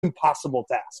impossible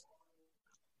task.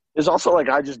 It's also like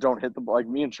I just don't hit the ball. Like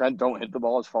me and Trent don't hit the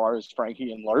ball as far as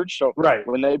Frankie and Lurch. So Right.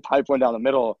 when they pipe one down the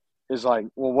middle, is like,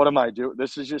 well, what am I doing?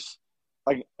 This is just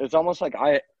like it's almost like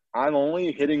I'm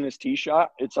only hitting this tee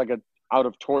shot. It's like a out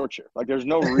of torture. Like there's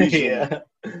no reason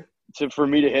for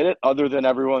me to hit it other than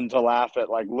everyone to laugh at.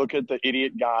 Like look at the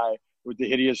idiot guy with the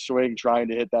hideous swing trying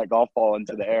to hit that golf ball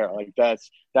into the air. Like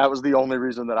that was the only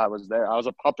reason that I was there. I was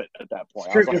a puppet at that point.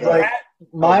 It's true, because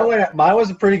mine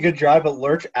was a pretty good drive, but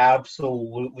Lurch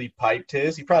absolutely piped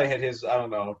his. He probably hit his, I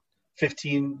don't know,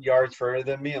 15 yards further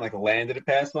than me and like landed it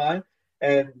past mine.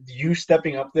 And you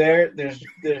stepping up there,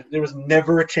 there was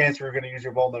never a chance we were going to use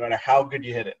your ball no matter how good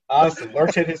you hit it. Honestly,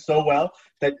 Lurch hit it so well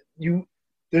that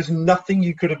there's nothing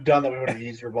you could have done that we would have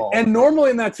used your ball. And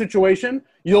normally in that situation,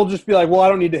 you'll just be like, well, I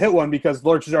don't need to hit one because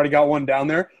Lurch has already got one down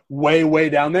there, way, way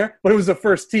down there. But it was the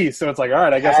first tee, so it's like, all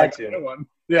right, I guess I can hit one.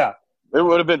 Yeah. It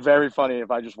would have been very funny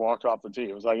if I just walked off the tee.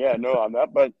 It was like, yeah, no, I'm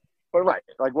not. But right,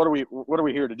 like, what are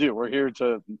we here to do? We're here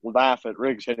to laugh at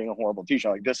Riggs hitting a horrible tee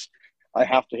shot like this. I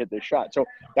have to hit this shot. So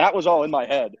that was all in my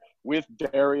head with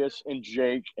Darius and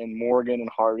Jake and Morgan and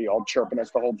Hardy all chirping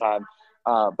us the whole time.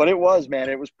 But it was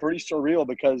pretty surreal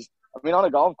because, I mean, on a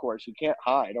golf course, you can't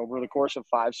hide. Over the course of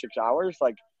 5-6 hours,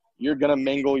 like, you're going to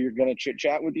mingle, you're going to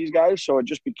chit-chat with these guys. So it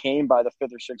just became by the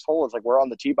 5th or 6th hole, it's like we're on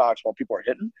the tee box while people are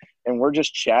hitting, and we're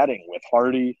just chatting with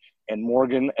Hardy and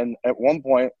Morgan. And at one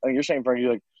point, like you're saying, Frankie,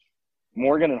 like,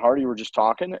 Morgan and Hardy were just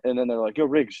talking, and then they're like, yo,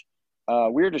 Riggs,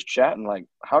 we were just chatting, like,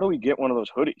 how do we get one of those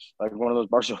hoodies, like one of those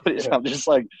Barca hoodies? I'm just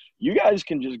like, you guys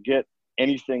can just get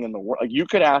anything in the world. Like, you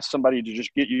could ask somebody to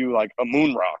just get you like a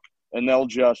moon rock and they'll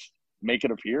just make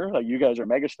it appear. Like, you guys are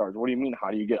megastars. What do you mean?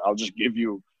 How do you get? I'll just give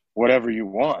you whatever you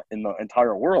want in the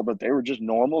entire world. But they were just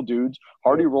normal dudes.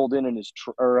 Hardy rolled in his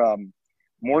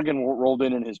Morgan rolled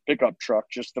in his pickup truck,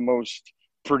 just the most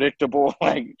predictable,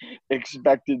 like,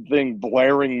 expected thing,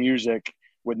 blaring music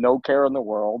with no care in the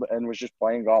world, and was just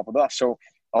playing golf with us. So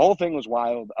the whole thing was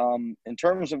wild. In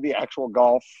terms of the actual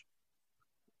golf,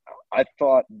 I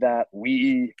thought that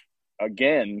we,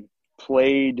 again,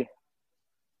 played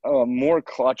more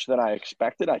clutch than I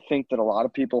expected. I think that a lot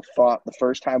of people thought the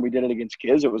first time we did it against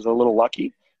Kiz, it was a little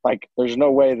lucky. Like, there's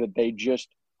no way that they just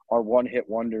are one-hit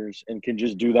wonders and can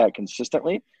just do that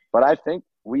consistently. But I think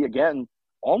we, again,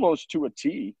 almost to a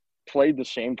T, played the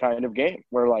same kind of game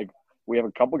where, like, we have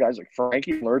a couple guys like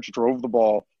Frankie Lurch drove the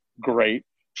ball great.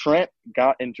 Trent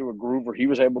got into a groove where he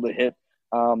was able to hit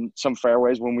some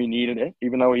fairways when we needed it,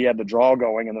 even though he had the draw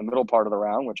going in the middle part of the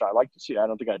round, which I like to see. I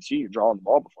don't think I'd see you drawing the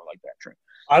ball before like that, Trent.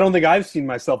 I don't think I've seen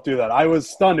myself do that. I was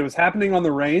stunned. It was happening on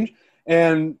the range,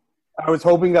 and I was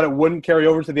hoping that it wouldn't carry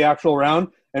over to the actual round,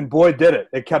 and boy, did it.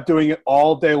 It kept doing it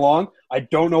all day long. I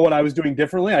don't know what I was doing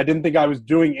differently. I didn't think I was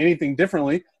doing anything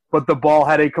differently, but the ball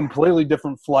had a completely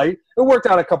different flight. It worked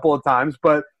out a couple of times,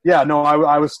 but, yeah, no,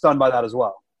 I was stunned by that as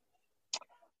well.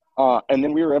 And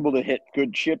then we were able to hit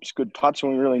good chips, good putts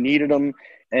when we really needed them,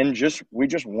 and we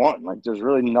just won. Like, there's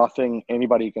really nothing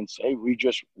anybody can say. We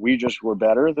just were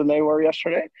better than they were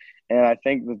yesterday. And I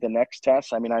think that the next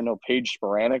test, I mean, I know Paige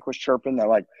Sporanic was chirping that,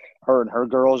 like, her and her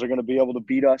girls are going to be able to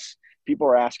beat us. People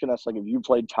are asking us, like, if you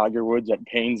played Tiger Woods at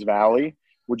Paynes Valley,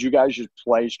 would you guys just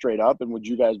play straight up and would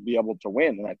you guys be able to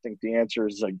win? And I think the answer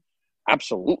is, like,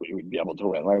 absolutely we'd be able to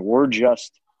win. Like, we're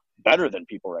just better than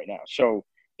people right now. So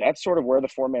that's sort of where the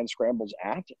four-man scramble's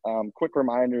at. Quick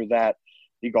reminder that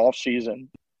the golf season,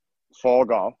 fall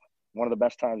golf, one of the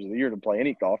best times of the year to play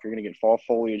any golf. You're going to get fall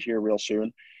foliage here real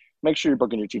soon. Make sure you're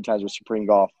booking your tee times with Supreme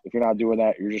Golf. If you're not doing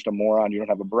that, you're just a moron. You don't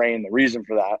have a brain. The reason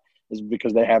for that is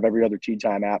because they have every other tee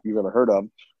time app you've ever heard of,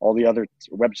 all the other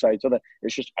websites.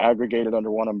 It's just aggregated under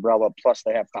one umbrella. Plus,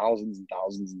 they have thousands and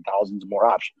thousands and thousands more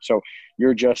options. So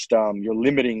you're just you're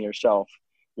limiting yourself.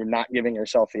 You're not giving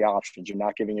yourself the options. You're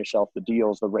not giving yourself the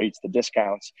deals, the rates, the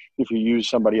discounts if you use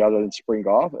somebody other than Spring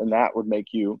Golf, and that would make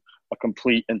you a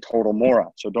complete and total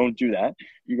moron. So don't do that.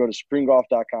 You go to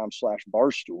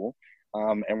springgolf.com/barstool,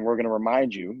 and we're going to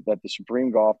remind you that the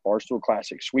Supreme Golf Barstool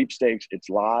Classic Sweepstakes, it's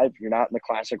live. If you're not in the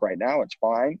Classic right now, it's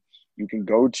fine. You can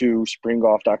go to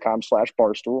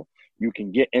springgolf.com/barstool. You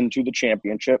can get into the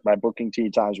championship by booking tee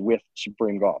times with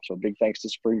Supreme Golf. So big thanks to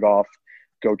Supreme Golf.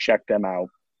 Go check them out.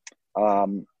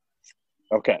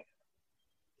 Okay.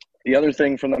 The other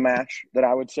thing from the match that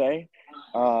I would say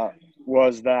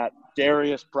was that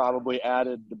Darius probably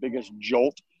added the biggest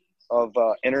jolt of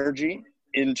energy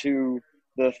into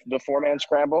the four-man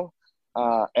scramble.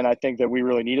 And I think that we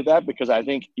really needed that because I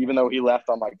think even though he left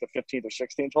on like the 15th or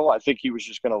 16th hole, I think he was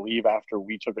just going to leave after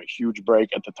we took a huge break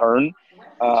at the turn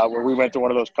where we went to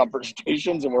one of those comfort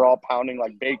stations and we're all pounding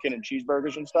like bacon and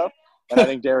cheeseburgers and stuff. And I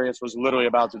think Darius was literally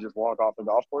about to just walk off the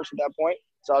golf course at that point.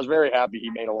 So I was very happy he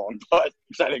made a long putt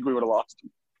because I think we would have lost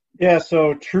him. Yeah,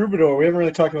 so Troubadour, we haven't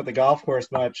really talked about the golf course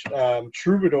much.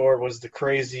 Troubadour was the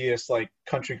craziest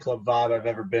country club vibe I've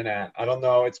ever been at. I don't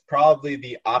know, it's probably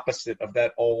the opposite of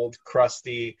that old,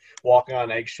 crusty, walking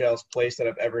on eggshells place that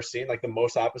I've ever seen, the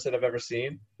most opposite I've ever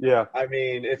seen. Yeah. I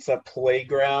mean, it's a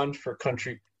playground for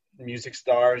country music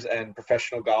stars and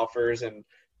professional golfers, and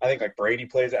I think Brady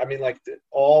plays. I mean,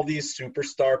 all these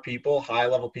superstar people, high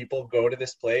level people, go to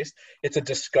this place. It's a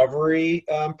Discovery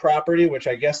property, which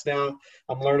I guess now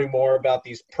I'm learning more about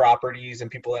these properties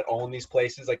and people that own these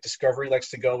places. Discovery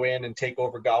likes to go in and take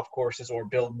over golf courses or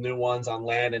build new ones on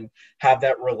land and have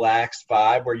that relaxed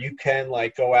vibe where you can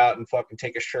go out and fucking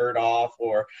take a shirt off,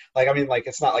 or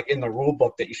it's not in the rule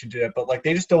book that you should do it, but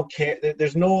they just don't care.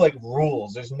 There's no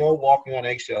rules. There's no walking on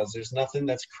eggshells. There's nothing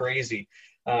that's crazy.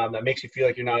 That makes you feel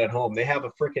like you're not at home. They have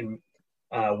a freaking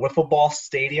wiffle ball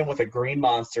stadium with a green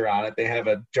monster on it. They have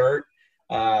a dirt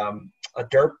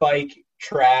bike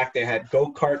track. They had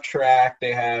go-kart track.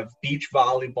 They have beach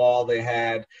volleyball. They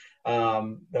had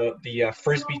the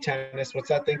frisbee tennis. What's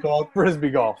that thing called? Frisbee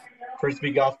golf.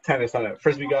 Frisbee golf tennis on it.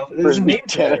 Frisbee golf. There's Frisbee a name for it,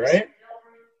 tennis. right?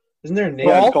 Isn't there a name?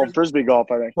 Yeah, it's called frisbee golf,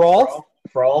 I think.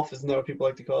 Frolf, isn't that what people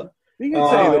like to call it? You can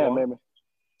say that. Maybe.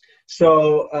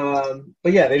 So,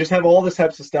 but yeah, they just have all this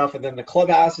types of stuff, and then the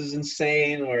clubhouse is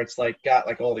insane, where it's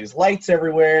got all these lights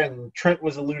everywhere. And Trent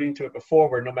was alluding to it before,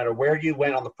 where no matter where you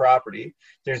went on the property,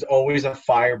 there's always a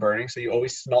fire burning, so you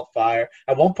always smelt fire.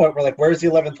 At one point, we're like, "Where's the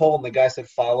 11th hole?" And the guy said,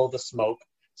 "Follow the smoke."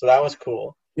 So that was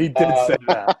cool. He did say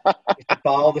that.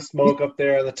 Follow the smoke up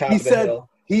there on the top of the hill.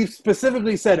 He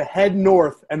specifically said, "Head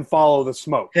north and follow the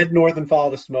smoke." Head north and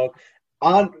follow the smoke.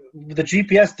 On the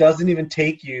GPS doesn't even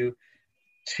take you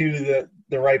to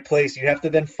the right place. You have to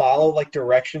then follow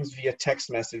directions via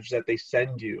text message that they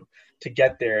send you to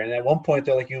get there. And at one point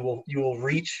they're you will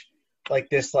reach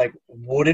this wooden